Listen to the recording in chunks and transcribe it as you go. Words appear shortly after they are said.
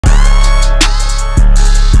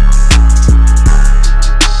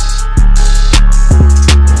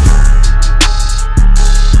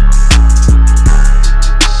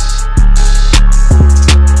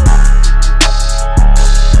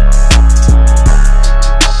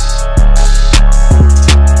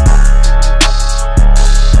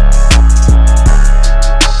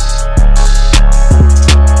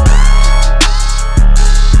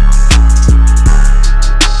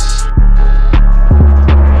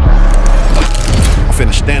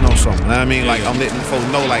mean? Like, I'm letting folks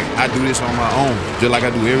know, like, I do this on my own, just like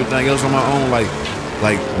I do everything else on my own. Like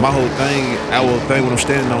my whole thing, our thing, what I'm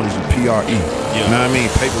standing on is a PRE. Yeah. You know what I mean?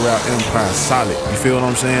 Paper Route Empire, solid. You feel what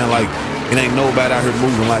I'm saying? Like, it ain't nobody out here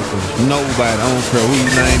moving like this. Nobody, I don't care who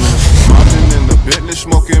your name is. Mountain in the Bentley,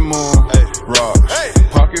 smoking moon, rocks.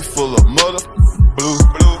 Pocket full of mother, blue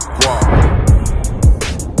guap.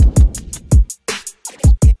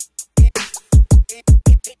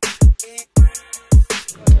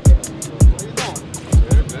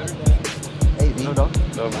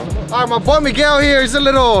 All right, my boy Miguel here is a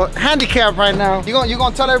little handicapped right now. You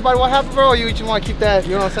gonna tell everybody what happened, bro? Or you just want to keep that,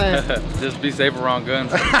 you know what I'm saying? Just be safe around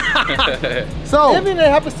guns. So, everything that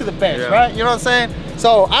happens to the best, right? You know what I'm saying?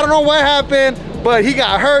 So, I don't know what happened, but he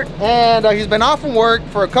got hurt and he's been off from work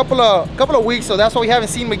for a couple of weeks. So that's why we haven't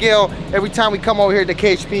seen Miguel every time we come over here to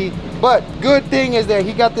KHP. But good thing is that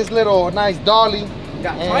he got this little nice dolly.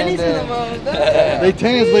 Got 20s in them. They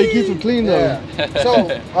tens, but he keeps them clean though.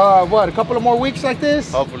 So, what, a couple of more weeks like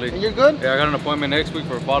this? Hopefully. And you're good? Yeah, I got an appointment next week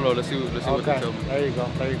for a follow. Let's see what they tell me.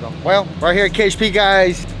 There you go. Well, right here at KHP,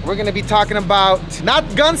 guys, we're gonna be talking about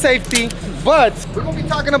not gun safety, but we're gonna be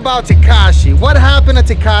talking about Tekashi. What happened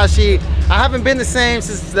to Tekashi? I haven't been the same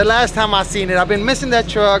since the last time I seen it. I've been missing that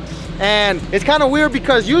truck. And it's kind of weird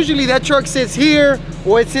because usually that truck sits here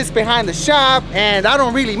or it sits behind the shop, and I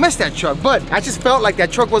don't really miss that truck, but I just felt like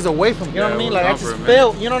that truck was away from me, you know what I mean? Like I just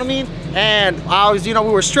felt, you know what I mean? And I was, you know, we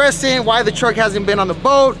were stressing why the truck hasn't been on the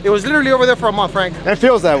boat. It was literally over there for a month, Frank. It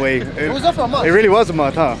feels that way. It was up for a month. It really was a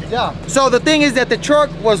month, huh? Yeah. So the thing is that the truck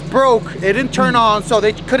was broke. It didn't turn on, so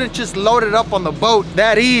they couldn't just load it up on the boat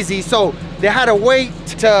that easy. So they had to wait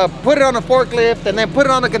to put it on a forklift and then put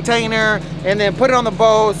it on the container and then put it on the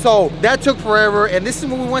boat. So that took forever. And this is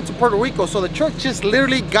when we went to Puerto Rico. So the truck just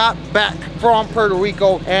literally got back from Puerto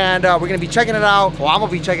Rico, and we're gonna be checking it out. Well, I'm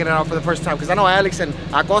gonna be checking it out for the first time because I know Alex and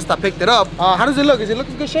Acosta picked it up. How does it look? Is it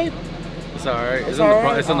looking in good shape? It's all right. It's in the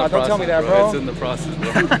process. Don't tell me that, bro. It's in the process, bro.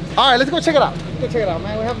 All right, let's go check it out. Let's go check it out,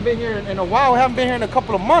 man. We haven't been here in a while. We haven't been here in a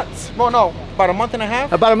couple of months. Well, no, about a month and a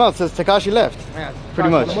half. About a month since Tekashi left. Yeah, pretty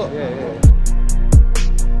much. Yeah.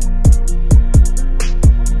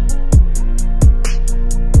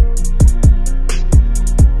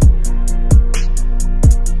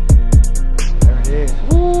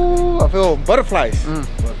 I feel butterflies.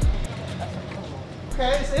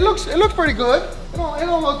 Okay, so it looks pretty good. It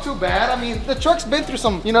don't look too bad. I mean, the truck's been through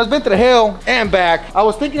some, you know, it's been through the hill and back. I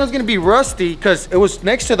was thinking it was gonna be rusty because it was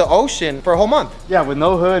next to the ocean for a whole month. Yeah, with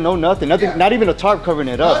no hood, no nothing, not even a tarp covering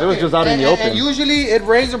it up. It was just out in the open. And usually it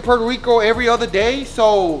rains in Puerto Rico every other day,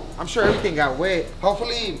 so I'm sure everything got wet.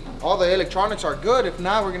 Hopefully all the electronics are good. If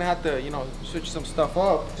not, we're gonna have to, you know, switch some stuff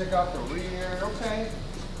up. Check out the rear. Okay.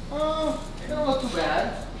 It don't look too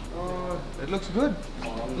bad. It looks good.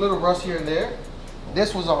 A little rust here and there.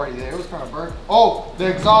 This was already there. It was kind of burnt. Oh, the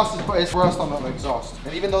exhaust is rust on the exhaust.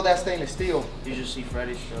 And even though that's stainless steel, You should see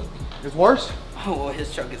Freddie's truck. it's worse. Oh, well,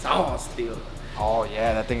 his truck is all steel. Oh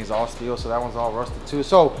yeah, that thing is all steel, so that one's all rusted too.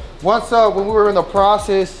 So once when we were in the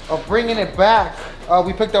process of bringing it back,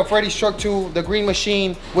 we picked up Freddie's truck to the Green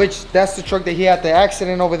Machine, which that's the truck that he had the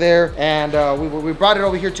accident over there, and we brought it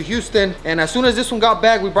over here to Houston. And as soon as this one got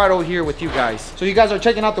back, we brought it over here with you guys. So you guys are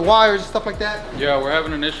checking out the wires and stuff like that. Yeah, we're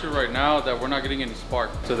having an issue right now that we're not getting any spark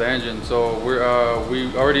to the engine. So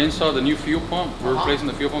we already installed the new fuel pump. We're replacing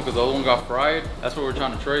the fuel pump because the old one got fried. That's what we're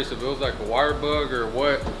trying to trace. If it was like a wire bug or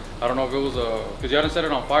what. I don't know if it was because you hadn't set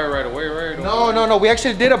it on fire right away, right? No. We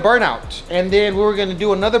actually did a burnout, and then we were gonna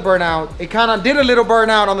do another burnout. It kind of did a little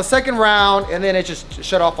burnout on the second round, and then it just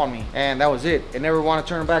shut off on me, and that was it. It never want to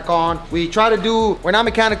turn it back on. We try to do, we're not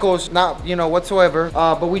mechanicals, not, you know, whatsoever,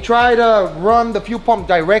 but we try to run the fuel pump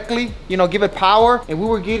directly, you know, give it power, and we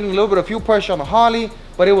were getting a little bit of fuel pressure on the Holly,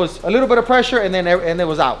 but it was a little bit of pressure, and then it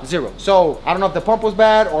was out, zero. So I don't know if the pump was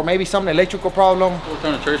bad or maybe some electrical problem. We're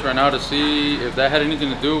trying to trace right now to see if that had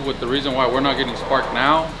anything to do with the reason why we're not getting spark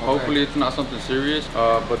now. Okay. Hopefully it's not something serious,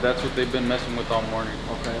 but that's what they've been messing with all morning.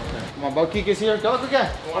 Okay. My boy Kike's here. ¿Qué onda, Kike?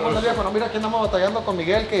 Vamos al teléfono. Mira que andamos batallando con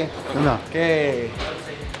Miguel que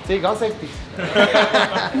sí, gun safety.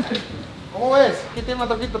 ¿Cómo ves? ¿Qué tiene la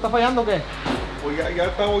troquita? ¿Está fallando o qué? Pues ya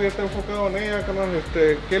está enfocado en ella, carnal.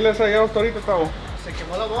 ¿Qué le has hallado hasta ahorita, Tavo? Se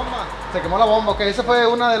quemó la bomba. Se quemó la bomba, ok. Esa fue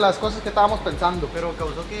una de las cosas que estábamos pensando. Pero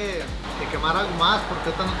causó que quemara algo más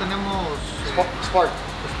porque ahorita no tenemos Spark.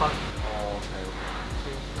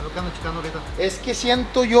 Es lo que ando checando ahorita. Es que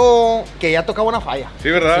siento yo que ya tocaba una falla.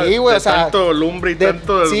 Sí, ¿verdad? Sí, güey, de o sea, tanto lumbre y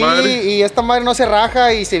tanto desmadre. Sí, y esta madre no se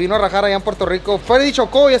raja y se vino a rajar allá en Puerto Rico. Freddy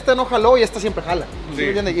chocó y esta no jaló y esta siempre jala. ¿Sí me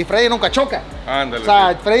entiendes? Y Freddy nunca choca. Ándale. O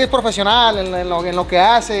sea, Sí. Freddy es profesional en lo que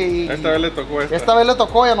hace y Esta vez le tocó esta. esta vez le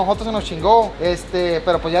tocó y a nosotros se nos chingó,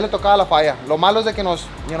 pero pues ya le tocaba la falla. Lo malo es de que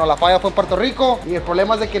la falla fue en Puerto Rico y el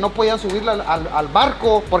problema es de que no podían subirla al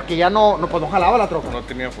barco porque ya pues no jalaba la troca. No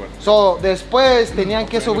tenía fuerza. So, después tenían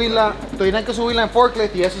que subirla en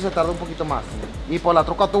forklift y eso se tardó un poquito más. Y pues la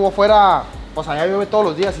troca tuvo fuera, pues allá llueve todos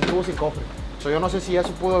los días y estuvo sin cofre. So, yo no sé si eso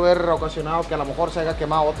pudo haber ocasionado que a lo mejor se haya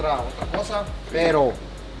quemado otra cosa, pero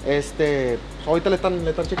ahorita le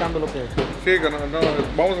están checando lo que... Sí, que no,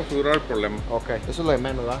 vamos a futurar el problema. Ok, eso es lo de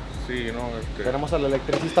menos, ¿verdad? Sí, no, Tenemos al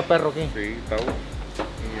electricista perro aquí. Sí, está bueno.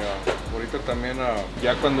 Y ahorita también,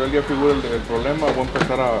 ya cuando él ya figure el problema, voy a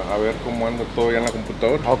empezar a ver cómo anda todo ya en la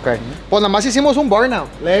computadora. Ok. Pues nada más hicimos un burnout,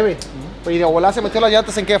 leve. Y de volada se metió las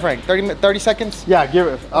llantas en qué, Frank? 30 seconds. Yeah,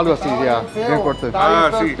 algo así, yeah. Bien corto. Estaba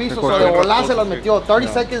bien feo el sí, piso, corto, so de bien volada corto, se las sí. metió.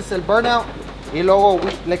 30 seconds el burnout. Y luego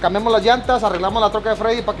le cambiamos las llantas, arreglamos la troca de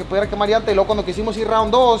Freddy para que pudiera quemar llanta. Y luego cuando quisimos ir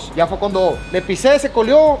round 2, ya fue cuando le pisé, se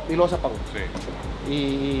colió y luego se apagó. Sí.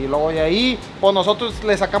 Y luego de ahí, pues nosotros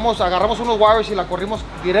agarramos unos wires y la corrimos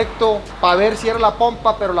directo para ver si era la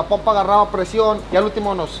pompa, pero la pompa agarraba presión. Y al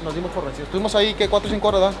último nos dimos por vencidos. Estuvimos ahí, ¿qué? 4 o 5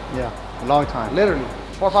 horas, ¿verdad? Yeah, a long time. Literally,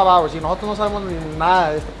 4 o 5 hours. Y nosotros no sabemos ni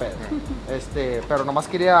nada de este pedo. Pero nomás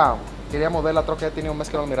queríamos ver la troca. Ya tenía un mes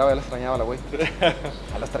que no la miraba, ya la extrañaba la güey.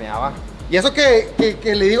 Ya la extrañaba. Y eso que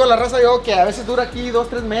le digo a la raza yo que a veces dura aquí 2 o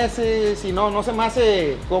 3 meses y no se me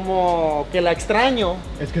hace como que la extraño.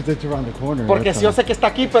 It's because it's around the corner. Porque sí, yo sé que está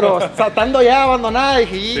aquí, pero estando ya abandonada,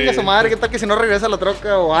 dije, ¡hinga su madre! ¿Qué tal que si no regresa la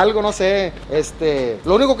troca o algo? No sé.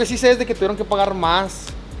 Lo único que sí sé es de que tuvieron que pagar más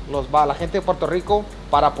la gente de Puerto Rico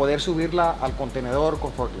para poder subirla al contenedor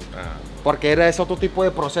con forklift. Porque es otro tipo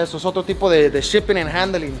de proceso, es otro tipo de shipping and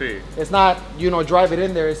handling. Sí. It's not, drive it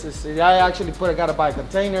in there. I actually gotta buy a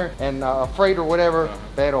container and a freight or whatever.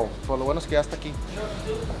 Pero, por lo bueno es que ya está aquí.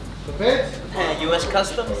 U.S.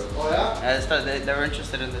 Customs. Oh, yeah? They were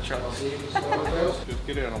interested in the truck. Dios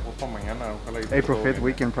quiere, a lo mejor para mañana, ojalá. y April todo 5th bien.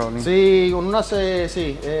 weekend, probably. Sí,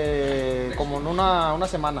 como en una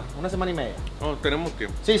semana y media. No, tenemos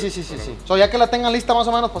tiempo. Sí. So, ya que la tengan lista más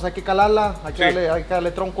o menos, pues hay que calarla, hay que Sí.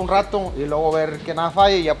 darle tronco un rato y luego ver que nada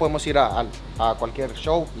falle y ya podemos ir a cualquier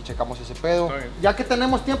show y checamos ese pedo. Está bien. Ya que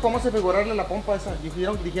tenemos tiempo, vamos a figurarle la pompa esa.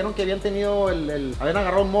 Dijeron que habían tenido habían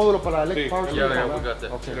agarrado un módulo para la electric Sí, power. Yeah, Station, we ¿verdad?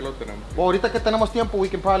 got that. Ya lo tenemos. Well, ahorita que tenemos tiempo, we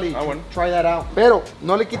can probably Bueno. try that out. Pero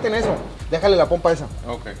no le quiten eso, déjale la pompa esa.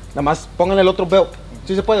 Ok. Nada más pónganle el otro belt.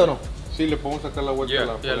 ¿Sí se puede o no? Sí, le podemos sacar la vuelta Yeah, a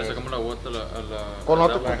la le sacamos la vuelta a la... Con a la-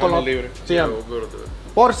 otro, la con dejamos libre. Sí, Yeah, we'll be able to do it.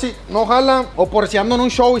 por si no jala o por si ando en un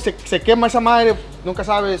show y se quema esa madre, nunca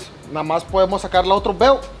sabes, nada más podemos sacar la otro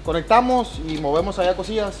belt, conectamos y movemos allá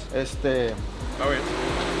cosillas. Está bien.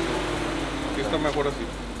 Sí, está mejor así.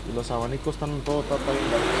 Y los abanicos están todo bien.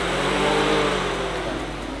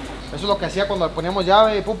 Eso es lo que hacía cuando le poníamos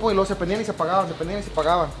llave y pupo y luego se prendían y se apagaban,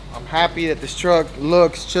 I'm happy that this truck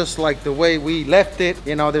looks just like the way we left it.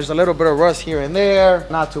 There's a little bit of rust here and there.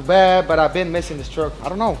 Not too bad, but I've been missing this truck. I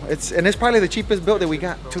don't know. It's probably the cheapest build that we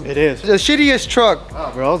got too. It is. The shittiest truck. Oh,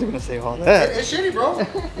 bro, I was gonna say all that. It's shitty, bro.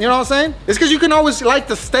 You know what I'm saying? It's because you can always like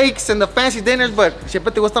the steaks and the fancy dinners, but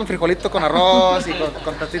siempre te gustan frijolitos con arroz y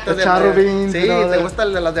con tacitas The charro beans Sí, and all te that.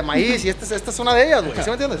 gustan las de maíz y esta es una de ellas, güey. ¿Sí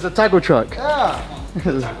me entiendes? It's a taco truck. Yeah.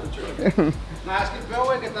 Nada, es que el peor,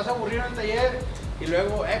 güey, que estás aburrido en el taller y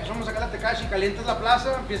luego, pues vamos a sacar la Tekashi, calientas la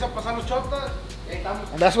plaza, empieza a pasar los chotas y ahí estamos.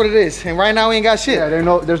 And that's what it is. And right now we ain't got shit. Yeah,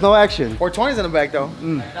 there's no action. 420's in the back though.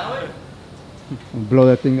 Blow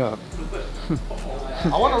that thing up.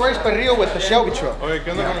 I want to race Perrillo with the Shelby truck. Oye, ¿qué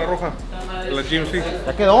onda con la roja? La GMC.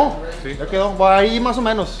 ¿Ya quedó? Sí. Ya quedó. Bueno, ahí más o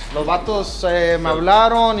menos. Los vatos me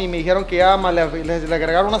hablaron y me dijeron que ya le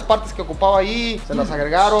agregaron unas partes que ocupaba ahí. Se las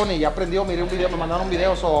agregaron y ya aprendió. Miré un video, me mandaron un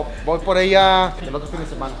video. So voy por ella el otro fin de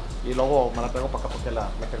semana. Y luego me la traigo para acá porque la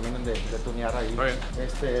terminen de tunear ahí. Está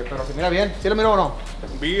bien. Pero se mira bien. ¿Sí lo miró o no?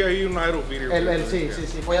 Vi ahí un aero video. Sí.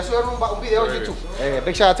 Voy a subir un video en YouTube.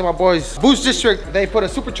 Big shout out to my boys. Boost District, they put a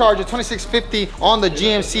supercharger 2650 on the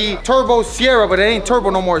GMC Turbo Sierra, but it ain't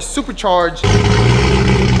turbo no more, it's supercharged.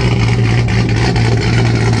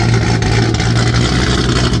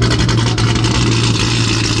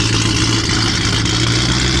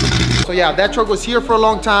 So yeah, that truck was here for a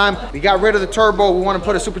long time. We got rid of the turbo. We want to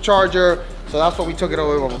put a supercharger. So that's what we took it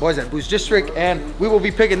over with my boys at Boost District. And we will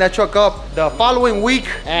be picking that truck up the following week.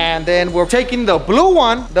 And then we're taking the blue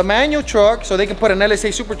one, the manual truck, so they can put an LSA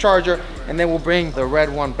supercharger. And then we'll bring the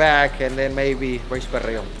red one back and then maybe race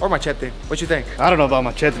Perrillo. Or Machete. What you think? I don't know about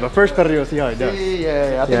Machete, but first Perrillo, see how it does.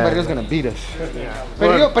 Yeah. I think Yeah. Perrillo's going to beat us.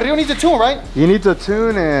 Perrillo needs a tune, right? You need to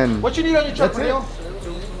tune and What you need on your truck, That's it. Perrillo?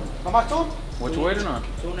 Nomás tune? What you waiting on?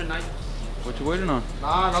 What you waiting on?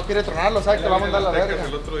 No quiere tronarlo, ¿sabes? Que lo vamos a mandar a la verga.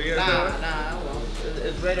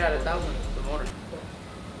 It's right at 1,000, the motor.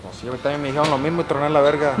 No, sí, a mí también me dijeron lo mismo y tronar la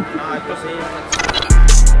verga. No, esto sí.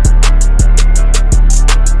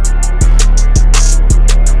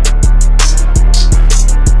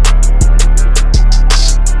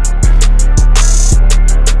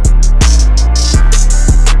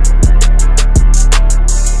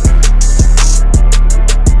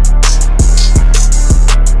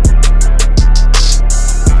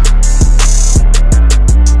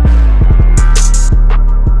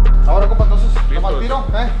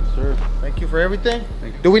 For everything.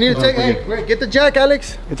 Do we need to take? Hey, great. Get the jack,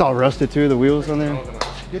 Alex. It's all rusted too, the wheels on there.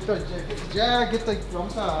 Get the jack.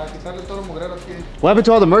 Vamos a quitarle todo el mugrero aquí. What happened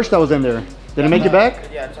to all the merch that was in there? Did it make it back?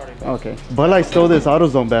 Yeah, it's already back. Okay. But I stole this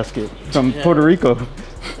AutoZone basket from Puerto Rico.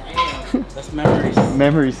 Damn, that's memories.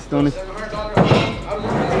 Memories. Don't it?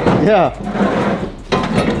 Yeah.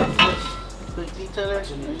 Quick detailers.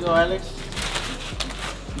 There you go, Alex.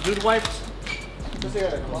 Dude wipes.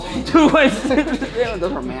 Dude wipes. Yeah,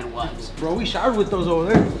 those are man wipes. Bro, we showered with those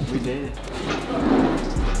over there. We did.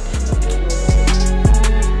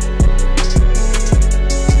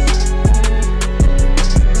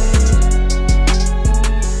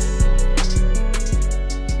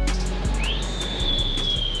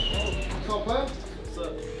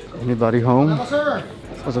 Anybody home? Hello, sir.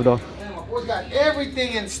 What's up, dog? Man, my boy's got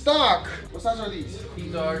everything in stock. What size are these?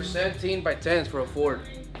 These are 17 by 10s for a Ford.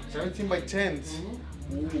 17 by 10s. Ooh.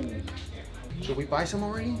 Should we buy some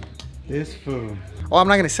already? This food. Oh, I'm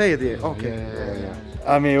not gonna say it yet. Okay. Yeah.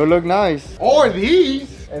 I mean, it would look nice. Or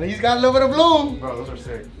these. And he's got a little bit of blue. Bro, those are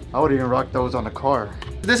sick. I would even rock those on the car.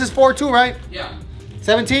 This is 4.2, right? Yeah.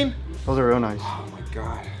 17? Those are real nice. Oh my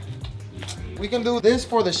God. We can do this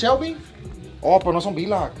for the Shelby. Oh, pero no son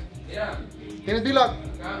V-Lock. Yeah. ¿Tienes V-Lock?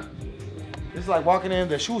 Yeah. This is like walking in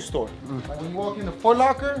the shoe store. Like when you walk in the Foot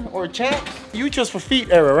Locker or Champs, you just for feet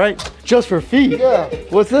era, right? Just for feet? Yeah.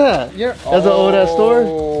 What's that? Yeah. That's an old ass store?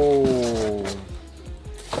 Oh.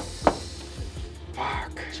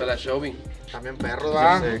 Fuck. So that Shelby. También perro,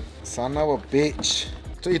 ¿verdad? Son of a bitch.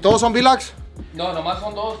 ¿Y todos son V-Locks? No, nomás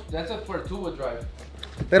son dos. That's it for a two-wheel drive.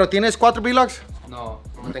 ¿Pero tienes 4 V-Locks? No,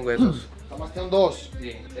 no tengo esos. Nomás tengo 2.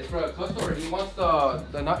 Sí, it's for a customer. He wants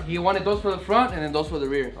he wanted those for the front and then those for the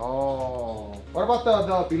rear. Oh. What about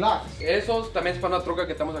the V-Locks? Esos también es para una troca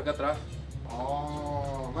que estamos acá atrás.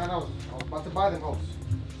 Oh, man, I was about to buy them hoes.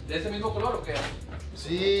 ¿De ese mismo color o qué?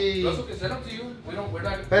 Sí. Those can sell them to you. We're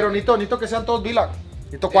not. Pero necesito que sean todos V-Lock.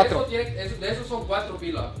 Necesito 4. De esos son 4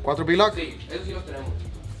 V-Lock. 4 V-Lock? Sí, esos sí los tenemos.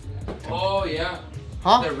 Oh, yeah.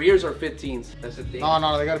 Huh? The rears are 15s. That's the thing.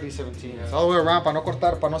 No, they gotta be 17. It's all the way around para no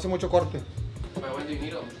cortar, para no hacer mucho corte. By when do you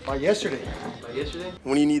need them? By yesterday. By yesterday?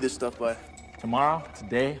 When do you need this stuff by? Tomorrow,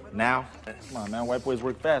 today, now. Come on, man. White boys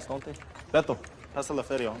work fast, don't they? Beto, pasa la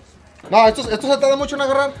feria. No, estos se tardan mucho en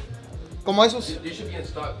agarrar. Como esos. They should be in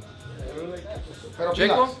stock. Pero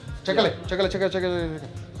Checo? Chécale.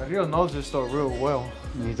 The real knows this store real well.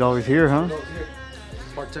 He's always here, huh?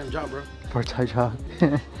 Part-time job, bro. Part-time job. ¿Esto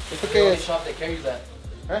We're the qué only es? shop that carries that.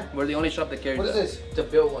 ¿Eh? We're the only shop that carries What is that. this? It's a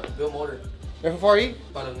build one, build motor. FFRE?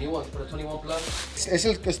 Para the new ones, for the 21 plus. Es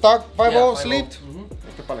el stock 5.0 Yeah, 5.0. sleeved?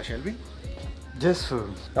 Este para la Shelby. This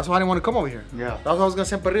food. That's why I didn't want to come over here. Yeah. That's why I was gonna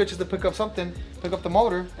send Perrillo just to pick up something, pick up the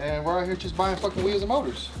motor, and we're out here just buying fucking wheels and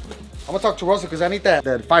motors. I'm gonna talk to Russell because I need that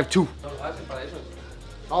 5.2. No, hacen para eso.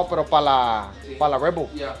 No, pero para la Rebel.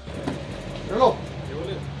 Yeah. Perrillo.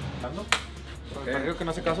 Perrillo que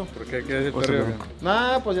no hace caso. ¿Por qué? ¿Qué es el What's up, perreo? bro?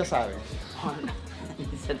 Nah, pues ya sabes.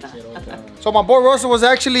 So my boy Russell was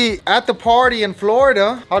actually at the party in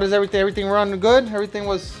Florida. How does everything run good? Everything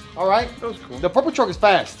was all right? That was cool. The purple truck is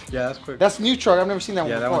fast. Yeah, that's quick. That's a new truck. I've never seen that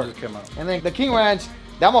Yeah, one that before. one just came out. And then the King Ranch,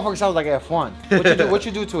 that motherfucker sounds like F1. What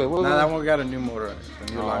you do to it? Nah, that one got a new motor.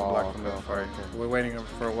 A new line Oh, block from the okay, Ferrari. okay. We're waiting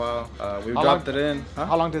for a while. We How dropped long- it in. Huh?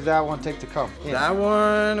 How long does that one take to come? in? That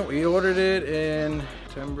one, we ordered it in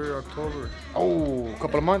September, October. Oh, a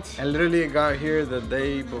couple of months. And literally it got here the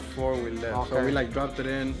day before we left. So Okay. we like dropped it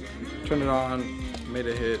in, turned it on, made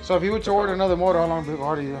a hit. So if you were to order another motor, how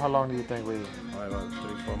long do you think we Probably about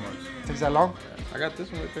 3-4 months. takes that long? I got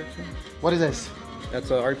this one right there too. What is this?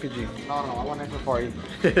 That's a RPG. No, I want FFRE.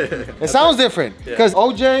 It sounds different because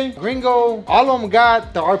OJ, Gringo, all of them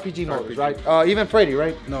got the RPG motors, right? Even Freddy,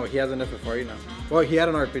 right? No, he has an FFRE now. Well, he had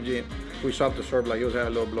an RPG. We swapped the short block. He was had a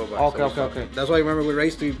little blowback. Okay. That's why I remember we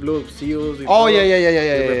raced. We blew seals. Oh yeah.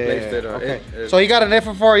 We replaced it. Okay. So he got an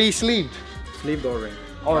FFRE sleeved. Sleeved O-ring.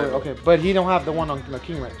 Oh, okay. But he don't have the one on the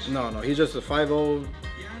King Ranch. No, he's just a 5.0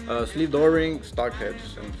 Sleeve O-ring, stock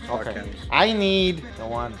heads, and stock cams. I need the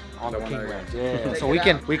one on the one King I got. Ranch. Yeah. So we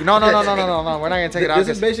can no. We're not gonna take it out. This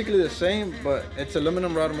is basically the same, but it's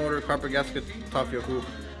aluminum rod motor, copper gasket, top fuel hoop,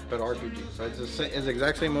 but RPG. So it's the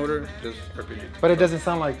exact same motor, just RPG. But it doesn't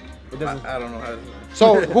sound like it doesn't. I don't know how.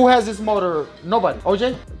 So who has this motor? Nobody.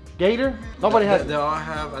 OJ? Gator? Nobody has. They all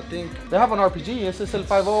have. I think they have an RPG. It's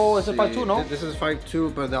SL50. It's a 5.2, no? This is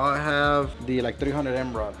 5.2, but they all have the like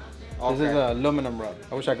 300M rod. Okay. This is an aluminum rod.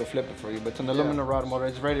 I wish I could flip it for you, but it's an aluminum rod motor.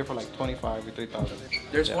 It's rated for like 25 or 3,000.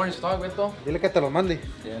 There's four in stock, Beto. Dile que te lo mande.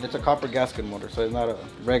 Yeah, and it's a copper gasket motor, so it's not a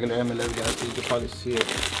regular MLS gasket. You can probably see it.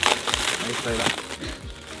 Nice like that.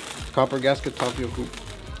 Copper gasket, top fuel hoop.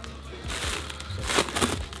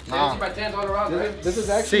 This is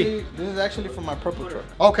actually for my purple truck.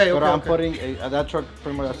 Okay, but I'm putting that truck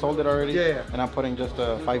pretty much I sold it already. Yeah. And I'm putting just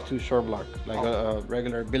a 5.2 short block, like a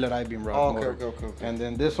regular billet I-beam rod motor. Okay. And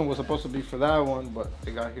then this one was supposed to be for that one, but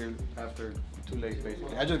it got here after too late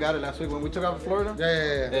basically. I just got it last week when we took out to Florida.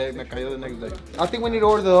 Yeah. Me cayó the next day. I think we need to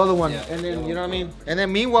order the other one, and then you know what I mean. And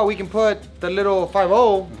then meanwhile we can put the little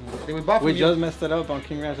 5.0 that we bought from you. We just messed it up on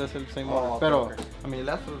King Ranch. That's the same one. Pero I mean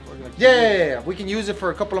that's what we're gonna. Yeah. We can use it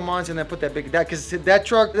for a couple of months and then put that because that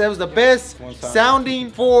truck, that was the best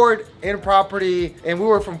sounding Ford in property, and we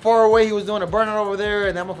were from far away. He was doing a burnout over there,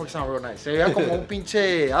 and that motherfucker sounded real nice. So yeah, como un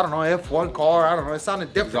pinche, I don't know, F1 car. I don't know. It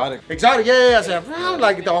sounded different. Exotic. Yeah. I said,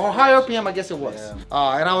 like the high RPM, I guess it was.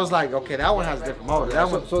 Yeah. And I was like, okay, that one has a different motor. Yeah,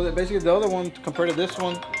 so basically the other one compared to this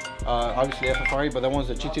one, obviously FFRE, but that one's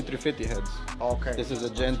the GT350 heads. Okay. This is a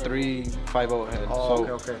Gen 3 5.0 head.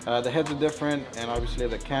 Oh, so the heads are different, and obviously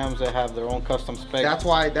the cams, they have their own custom specs. That's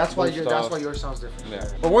why yours sounds different. Yeah.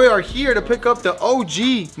 But we are here to pick up the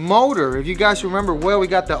OG motor. If you guys remember well, we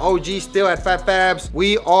got the OG still at Phat Phabz.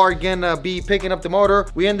 We are gonna be picking up the motor.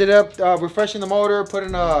 We ended up refreshing the motor,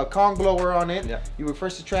 putting a Kong blower on it. Yeah. You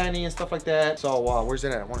refresh the tranny and stuff like that. So where's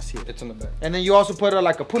it at? I want to see it. It's in the back. And then you also put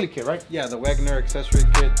like a pulley kit, right? Yeah, the Wagner accessory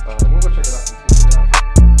kit. We'll go check it out.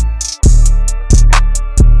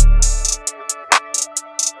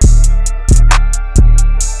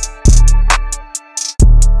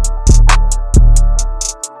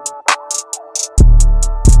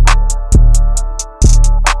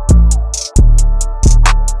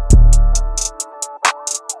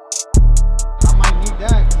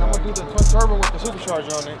 Turbo with the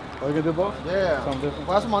supercharger on it. Oh, you can do both? Yeah. Something different.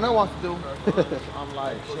 Well, that's what my nut wants to do. I'm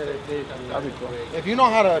like, shit, that'd be cool. If you know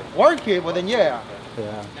how to work it, well then yeah.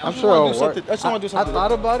 Yeah. I'm sure it'll work. I just want to do something. I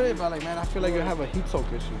thought about it, but like, man, I feel like you have a heat soak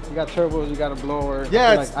issue. You got turbos, you got a blower.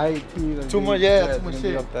 Yeah, it's like IET. Too much shit.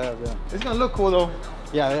 It's gonna look cool though.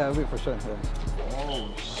 Yeah, it'll be for sure. Yeah. Oh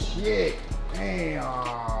shit. Damn.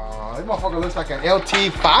 This motherfucker looks like an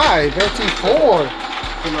LT5, LT4.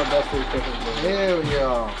 Hell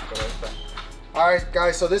yeah. Alright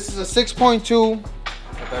guys, so this is a 6.2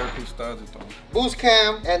 boost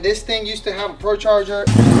cam, and this thing used to have a Pro Charger.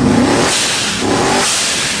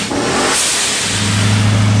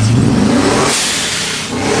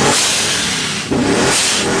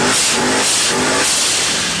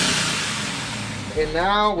 And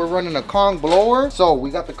now we're running a Kong blower. So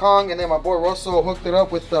we got the Kong, and then my boy Russell hooked it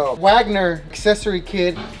up with the Wagner accessory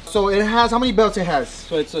kit. So it has, how many belts it has?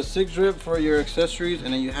 So it's a 6 rib for your accessories,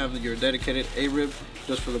 and then you have your dedicated 8 rib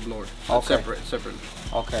just for the blower. Okay. Separate.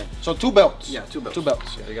 Okay. So 2 belts. Yeah, 2 belts. 2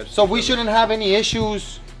 belts. Yeah, you got so we shouldn't have any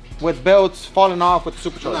issues with belts falling off with the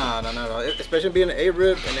supercharger. No. Especially being an 8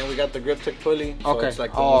 rib, and then we got the grip tech pulley. So it's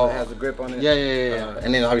like the one that has the grip on it. Yeah.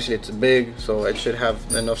 And then obviously it's big, so it should have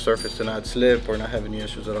enough surface to not slip or not have any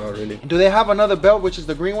issues at all, really. Do they have another belt, which is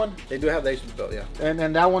the green one? They do have the Aces belt, yeah.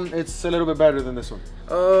 And that one, it's a little bit better than this one.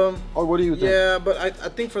 Or what do you think? Yeah, but I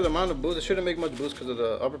think for the amount of boost, it shouldn't make much boost because of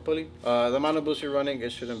the upper pulley. The amount of boost you're running,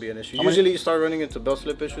 it shouldn't be an issue. Usually you start running into belt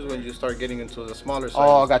slip issues when you start getting into the smaller size.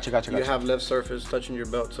 Oh, gotcha. You have left surface touching your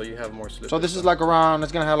belt, so you have more slip. So this is like around,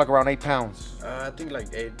 it's gonna have like around 8 pounds. I think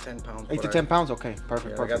like 8-10 pounds. 8 to 10 pounds, okay,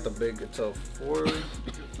 perfect. I got the big, it's a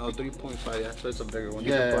 3.5, yeah, so it's a bigger one.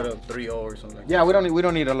 You can put a 3.0 or something like that. We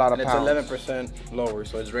don't need a lot of pounds. It's 11% lower,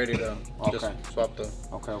 so it's ready to just swap the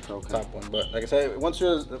top one. But like I said,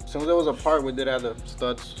 since there was a part, we did add the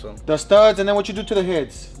studs. So the studs, and then what you do to the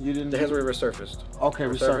heads? You didn't. The heads were resurfaced. Okay,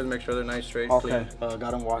 resurfaced. Make sure they're nice, straight, clean. Got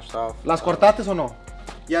them washed off. Las cortaste o no?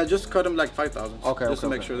 Yeah, just cut them like 5,000. Okay, just to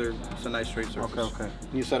make sure it's a nice straight surface. Okay.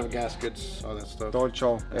 New set of gaskets, all that stuff.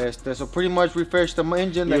 Dolcho. So pretty much refresh the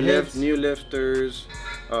engine, the heads. New lifters,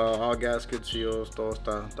 all gasket seals, todo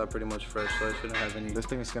está pretty much fresh, so it shouldn't have any. This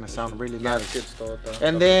thing is gonna sound really nice. Gaskets, todo está.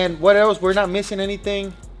 And then what else? We're not missing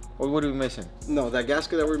anything. Or what are we missing? No, that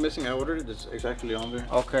gasket that we're missing, I ordered it. It's exactly on there.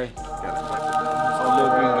 Okay. Yeah, it's like a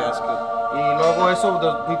little green gasket. Y luego eso,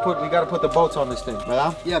 we gotta put the bolts on this thing,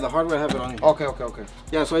 ¿verdad? Yeah, the hardware have it on here. Okay.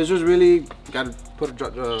 Yeah, so it's just really gotta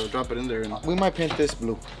drop it in there. We might paint this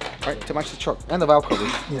blue, right, to match the truck and the valve cover.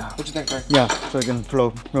 Yeah. What you think, Trey? Yeah, so it can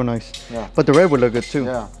flow real nice. Yeah. But the red would look good too.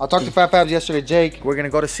 Yeah. I talked to Phat Phabz yesterday, Jake. We're gonna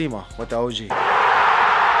go to SEMA with the OG.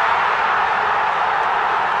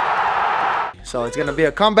 So it's gonna be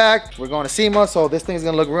a comeback. We're going to SEMA, so this thing's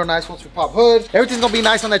gonna look real nice once we pop hood. Everything's gonna be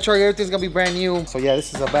nice on that truck. Everything's gonna be brand new. So yeah,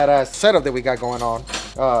 this is a badass setup that we got going on.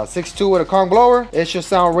 6.2 with a Kong blower. It should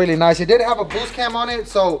sound really nice. It did have a boost cam on it,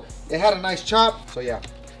 so it had a nice chop. So yeah.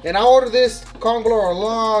 And I ordered this Kong blower a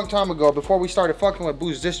long time ago before we started fucking with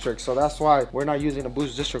Boost District. So that's why we're not using a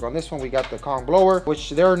Boost District on this one. We got the Kong blower, which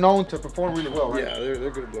they're known to perform really well, right? Yeah, they're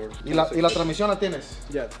good blowers. ¿Y la transmisión la tienes?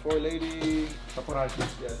 Yeah, the 480. Está por ahí.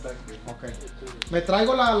 Yeah, thank you. Okay. ¿Me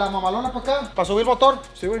traigo la mamalona para acá? ¿Para subir el motor?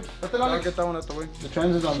 Sí, güey. Dátelo, Alex. Get that one out the way. The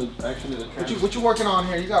trans is on the, actually the trans. What you working on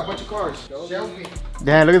here? You got a bunch of cars. Shelby.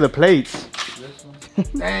 Yeah, look at the plates.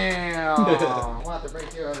 Damn. I'm gonna have to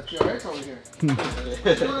break your TRX over here.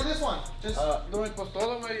 What you doing this one? Just doing pues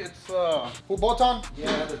todo, güey. It's full bolt on?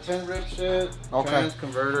 Yeah, the 10 rib shit. Okay. Trans,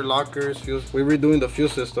 converter, lockers, fuse. We're redoing the fuel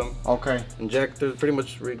system. Okay. Injectors, pretty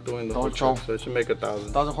much redoing the whole truck, so it should make 1,000.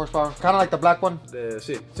 1,000 horsepower. Kind of like the black one.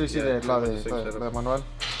 Sí. Sí, Yeah, de manual.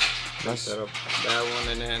 Nice setup. That one,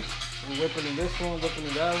 and then we're whipping in this one, whipping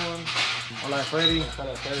in that one. Hola, Freddy.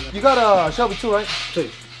 You got a Shelby too, right? Sí.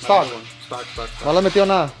 Stock. Stock. No le metió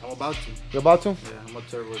nada. I'm about to. You're about to? Yeah, I'm gonna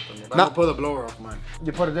turbo it on there. I'm gonna pull the blower off mine.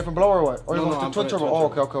 You put a different blower or what? Or you No, want I'm twin turbo? putting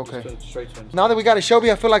Oh, twin okay. turbo. Straight twin. Now that we got a Shelby,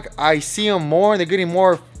 I feel like I see them more and they're getting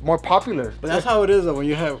more popular. But that's how it is though when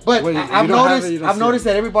you have. But when I've noticed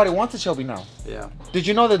that everybody wants a Shelby now. Yeah. Did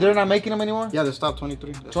you know that they're not making them anymore? Yeah, they stopped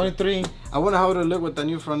 23. 23. I wonder how it would look with the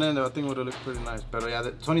new front end. I think it would have looked pretty nice. But yeah,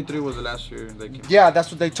 the 23 was the last year they came. Yeah, that's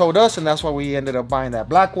what they told us, and that's why we ended up buying that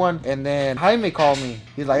black one. And then Jaime called me.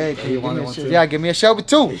 He's like, "Hey, can you give me a Shelby? Yeah, give me a Shelby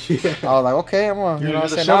too." Yeah. I was like, "Okay, I'm gonna." You know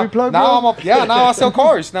what I'm saying? Now I sell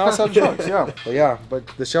cars. Now I sell trucks. Yeah, but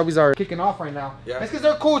the Shelbys are kicking off right now. Yeah. It's because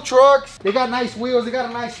they're cool trucks. They got nice wheels. They got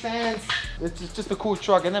a nice stance. It's just a cool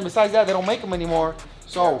truck. And then besides that, they don't make them anymore.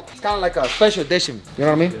 So it's kind of like a special edition. You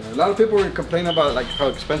know what I mean? Yeah, a lot of people were complaining about like how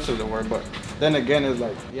expensive they were, but then again, it's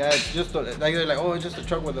like, yeah, it's just like they're like, oh, it's just a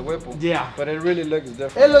truck with a whipple. Yeah. But it really looks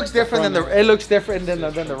different. It looks different than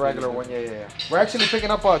the regular one. Yeah. We're actually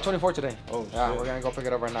picking up 24 today. Oh, yeah, shit. we're gonna go pick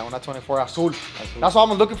it up right now. We're not 24 Azul. That's why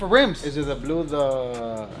I'm looking for rims. Is it the blue,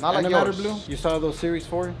 the not like animator yours. blue? You saw those Series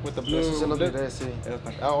 4 with the blue?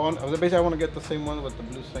 I want to get the same one with the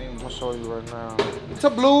blue same. I'll show you right now. It's a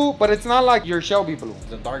blue, but it's not like your Shelby blue.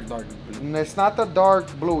 The dark blue. It's not the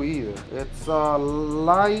dark blue either. It's a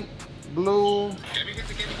light blue.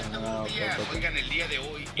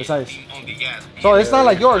 So it's not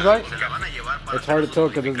like yours, right? It's hard to tell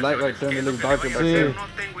because it's light right there and it looks darker back there. It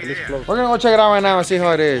looks close. We're gonna go check it out right now and see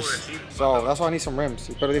how it is. So that's why I need some rims.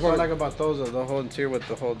 What I like about those, the whole interior with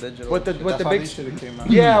the whole digital. With the big, with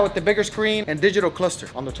the bigger screen and digital cluster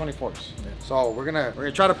on the 24s. Yeah. So we're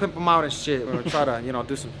gonna try to pimp them out and shit. We're gonna try to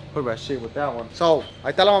do some hood shit with that one. So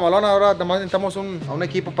ahí está la mamalona. Ahora necesitamos un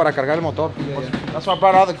equipo para cargar el motor. That's why I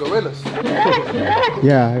brought all the gorillas.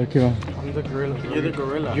 Yeah, okay. I'm the gorilla. You're the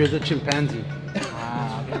gorilla. You're the chimpanzee.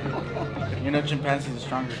 You know chimpanzees are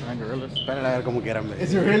stronger than gorillas.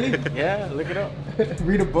 Is it really? Yeah, look it up.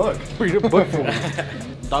 Read a book. Read a book for me.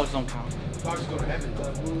 Dogs don't count. Dogs go to heaven.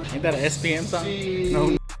 Ain't that an SPM song?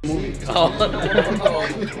 No movie.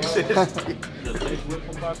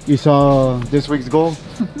 You saw this week's goal?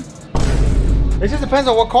 It just depends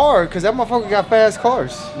on what car, because that motherfucker got fast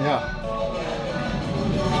cars. Yeah.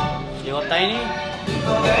 Llegó Tiny.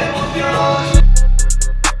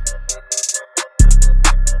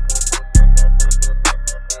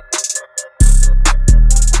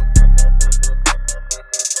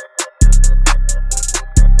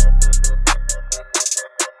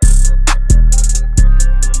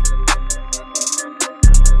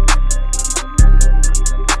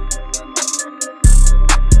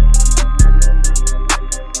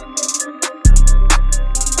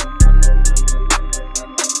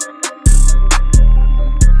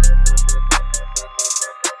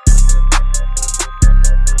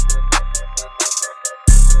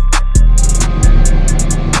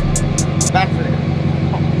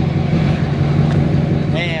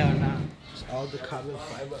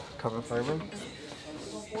 Carbon fiber.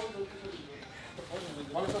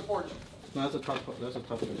 No, that's a top. That's a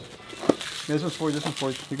top. This one's forged. This one's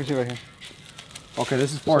forged. You can see right here. Okay,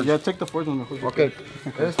 this is forged. Yeah, take the forged one. Okay.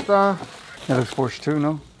 Esta. That looks forged too,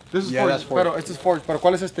 no? This is Yeah, forged. that's forged. Pero este es forged. Pero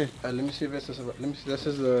 ¿cuál es este? Let me see if this is. Let me see. This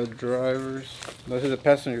is the driver's. This is the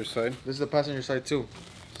passenger side. This is the passenger side too.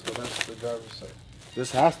 So that's the driver's side.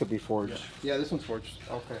 This has to be forged. Yeah, this one's forged.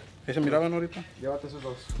 Okay. ¿Se miraban ahorita?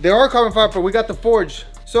 They are carbon fiber, but we got the forge.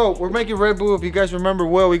 So we're making Red Bull. If you guys remember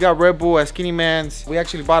well, we got Red Bull at Skinny Man's. We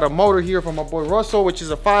actually bought a motor here from my boy Russell, which is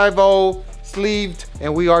a 5.0 sleeved,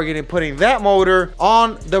 and we are putting that motor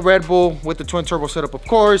on the Red Bull with the twin turbo setup, of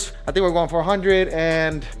course. I think we're going for 100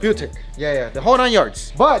 and Butek. Yeah, the whole 9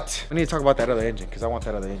 yards. But we need to talk about that other engine because I want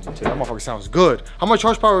that other engine too. That motherfucker sounds good. How much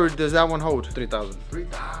horsepower does that one hold? 3,000.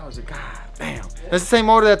 3,000. God damn. That's the same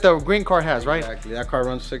motor that the green car has, right? Exactly. That car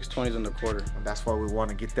runs 620s and a quarter. And that's why we want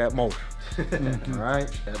to get that motor. All right.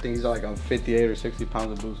 Yeah, I think he's like on 58 or 60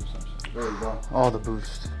 pounds of boost or something. There you go. All the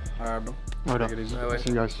boost. All right, bro. Ahora. Take it easy. See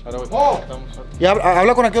you guys. Oh! Yeah,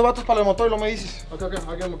 habla con aquel vato para el motor y lo me dices. Okay,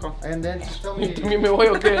 I'll give him a call. And then just tell me. ¿También me voy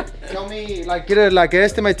o qué? Tell me, like, get it, like,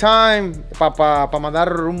 estimate time pa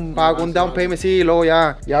mandar un pago, un down payment, sí, y luego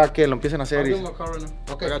ya que lo empiecen a hacer. I'll give him a call right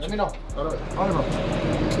now. Okay, let me know. All right.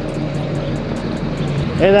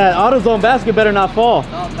 Hey, that AutoZone basket better not fall.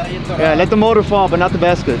 Yeah, let the motor fall, but not the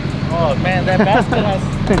basket. Oh man, that basket has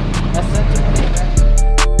sentimental.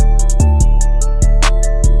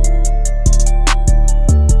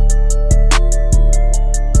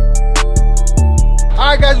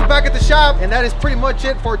 Alright guys, we're back at the shop, and that is pretty much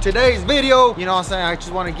it for today's video. You know what I'm saying? I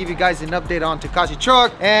just want to give you guys an update on Tekashi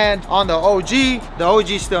truck and on the OG. The OG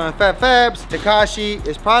is still in Phat Phabz. Tekashi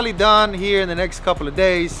is probably done here in the next couple of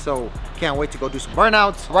days, so can't wait to go do some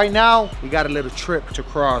burnouts. Right now, we got a little trip to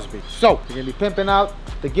Crosby. So, we're gonna be pimping out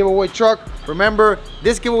the giveaway truck. Remember,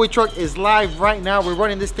 this giveaway truck is live right now. We're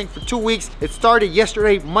running this thing for 2 weeks. It started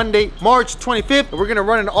yesterday, Monday, March 25th. And we're gonna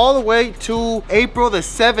run it all the way to April the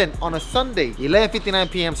 7th on a Sunday.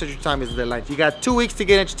 11:59 p.m. Central Time is the deadline. You got 2 weeks to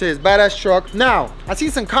get into this badass truck. Now, I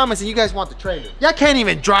see some comments and you guys want the trailer. Y'all can't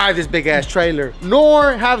even drive this big ass trailer,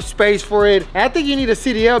 nor have space for it. And I think you need a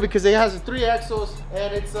CDL because it has 3 axles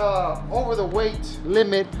and it's over the weight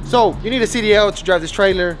limit. So you need a CDL to drive this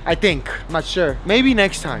trailer, I think. I'm not sure. Maybe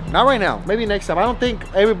next time. Not right now. Maybe next time. I don't think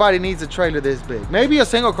everybody needs a trailer this big. Maybe a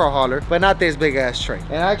single car hauler, but not this big ass trailer.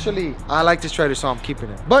 And actually, I like this trailer, so I'm keeping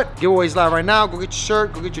it. But giveaway's live right now. Go get your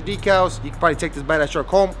shirt, go get your decals. You can probably take this badass truck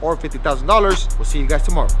home or $50,000. We'll see you guys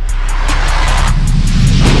tomorrow.